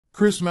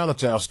Chris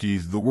Malachowsky,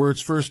 the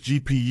world's first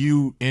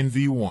GPU,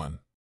 NV1.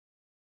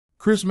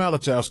 Chris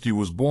Malachowsky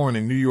was born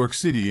in New York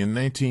City in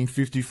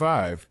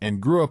 1955 and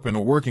grew up in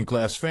a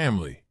working-class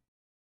family.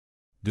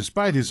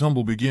 Despite his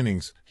humble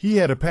beginnings, he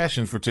had a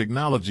passion for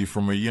technology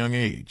from a young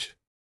age.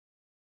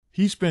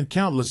 He spent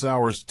countless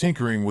hours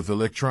tinkering with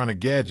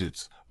electronic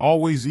gadgets,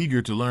 always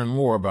eager to learn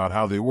more about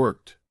how they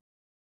worked.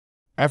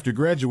 After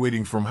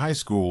graduating from high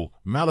school,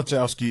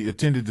 Malachowsky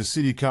attended the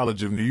City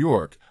College of New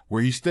York,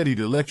 where he studied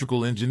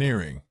electrical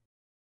engineering.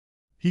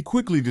 He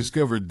quickly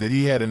discovered that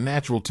he had a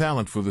natural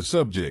talent for the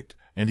subject,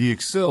 and he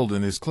excelled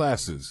in his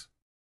classes.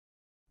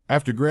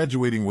 After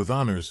graduating with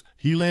honors,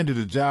 he landed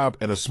a job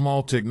at a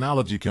small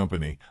technology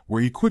company,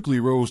 where he quickly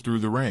rose through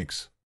the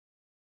ranks.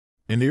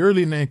 In the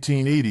early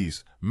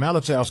 1980s,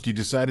 Malachowsky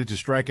decided to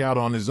strike out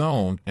on his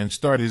own and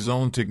start his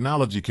own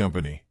technology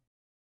company.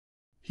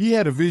 He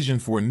had a vision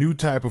for a new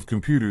type of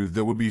computer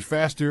that would be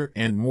faster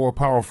and more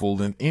powerful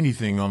than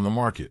anything on the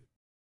market.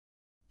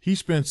 He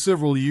spent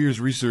several years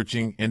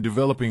researching and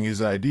developing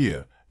his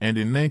idea, and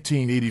in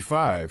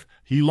 1985,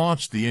 he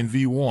launched the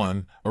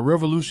NV1, a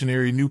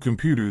revolutionary new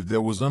computer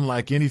that was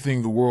unlike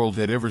anything the world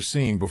had ever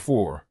seen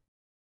before.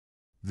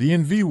 The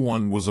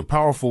NV1 was a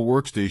powerful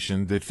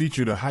workstation that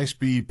featured a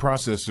high-speed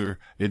processor,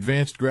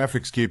 advanced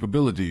graphics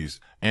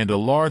capabilities, and a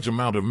large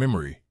amount of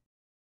memory.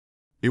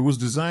 It was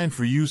designed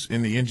for use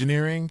in the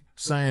engineering,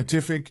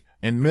 scientific,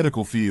 and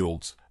medical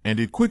fields, and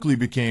it quickly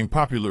became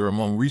popular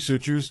among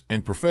researchers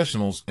and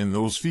professionals in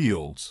those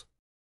fields.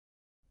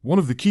 One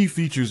of the key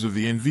features of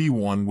the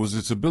NV1 was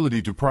its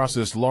ability to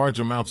process large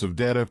amounts of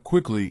data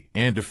quickly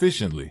and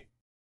efficiently.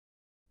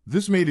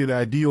 This made it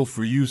ideal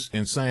for use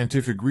in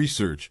scientific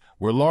research,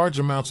 where large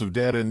amounts of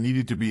data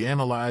needed to be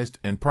analyzed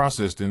and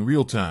processed in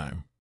real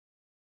time.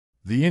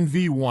 The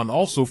NV1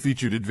 also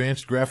featured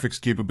advanced graphics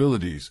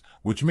capabilities,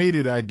 which made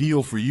it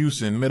ideal for use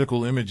in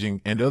medical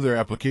imaging and other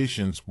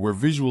applications where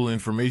visual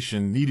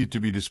information needed to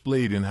be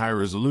displayed in high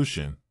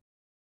resolution.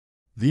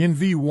 The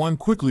NV1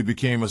 quickly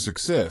became a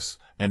success,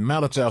 and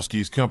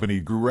Malachowsky's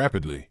company grew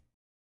rapidly.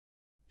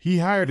 He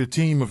hired a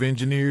team of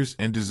engineers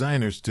and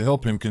designers to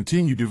help him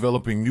continue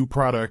developing new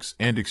products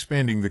and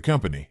expanding the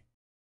company.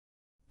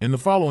 In the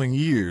following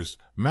years,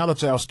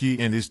 Malachowsky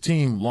and his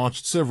team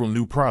launched several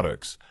new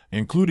products,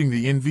 including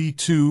the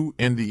NV2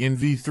 and the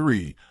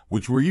NV3,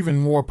 which were even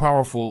more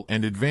powerful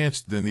and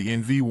advanced than the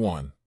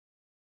NV1.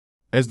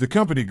 As the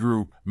company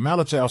grew,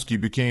 Malachowsky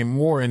became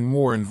more and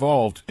more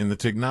involved in the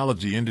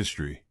technology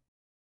industry.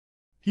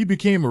 He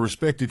became a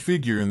respected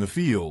figure in the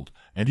field,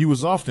 and he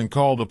was often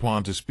called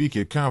upon to speak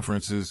at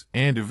conferences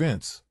and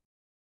events.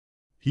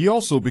 He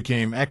also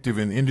became active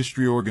in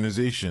industry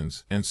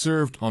organizations and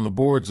served on the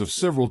boards of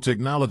several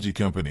technology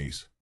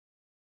companies.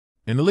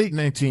 In the late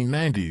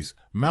 1990s,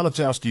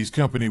 Malachowsky's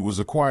company was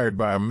acquired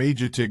by a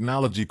major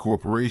technology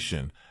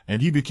corporation,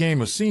 and he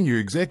became a senior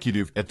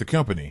executive at the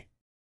company.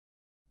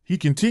 He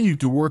continued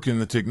to work in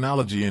the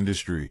technology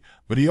industry,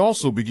 but he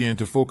also began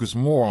to focus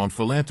more on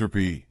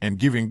philanthropy and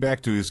giving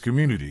back to his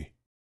community.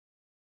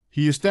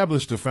 He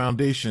established a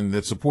foundation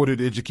that supported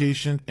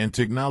education and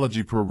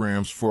technology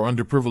programs for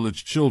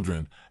underprivileged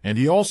children, and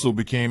he also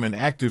became an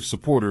active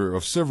supporter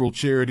of several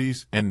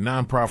charities and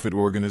nonprofit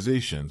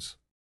organizations.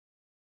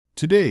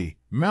 Today,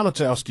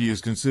 Malachowsky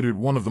is considered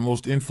one of the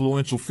most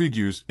influential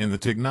figures in the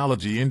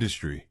technology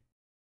industry.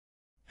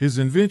 His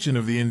invention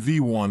of the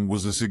NV1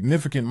 was a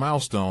significant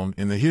milestone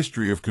in the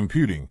history of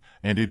computing,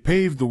 and it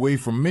paved the way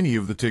for many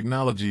of the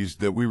technologies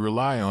that we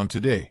rely on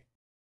today.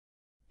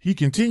 He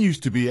continues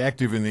to be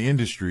active in the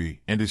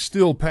industry and is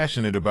still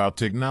passionate about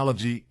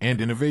technology and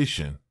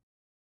innovation.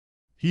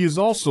 He is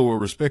also a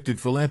respected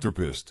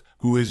philanthropist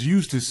who has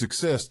used his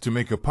success to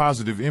make a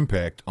positive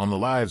impact on the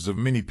lives of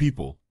many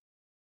people.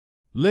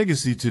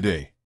 Legacy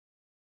today.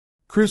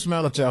 Chris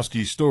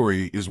Malachowsky's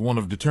story is one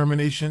of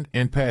determination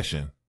and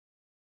passion.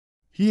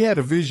 He had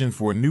a vision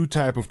for a new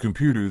type of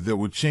computer that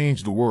would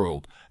change the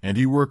world, and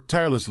he worked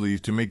tirelessly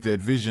to make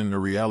that vision a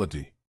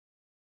reality.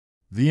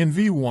 The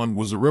NV1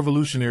 was a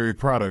revolutionary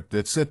product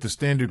that set the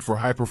standard for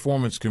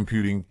high-performance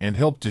computing and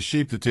helped to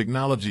shape the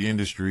technology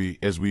industry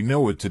as we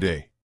know it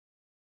today.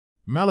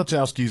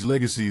 Malachowsky's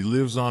legacy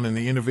lives on in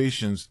the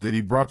innovations that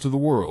he brought to the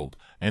world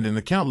and in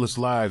the countless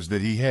lives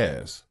that he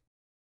has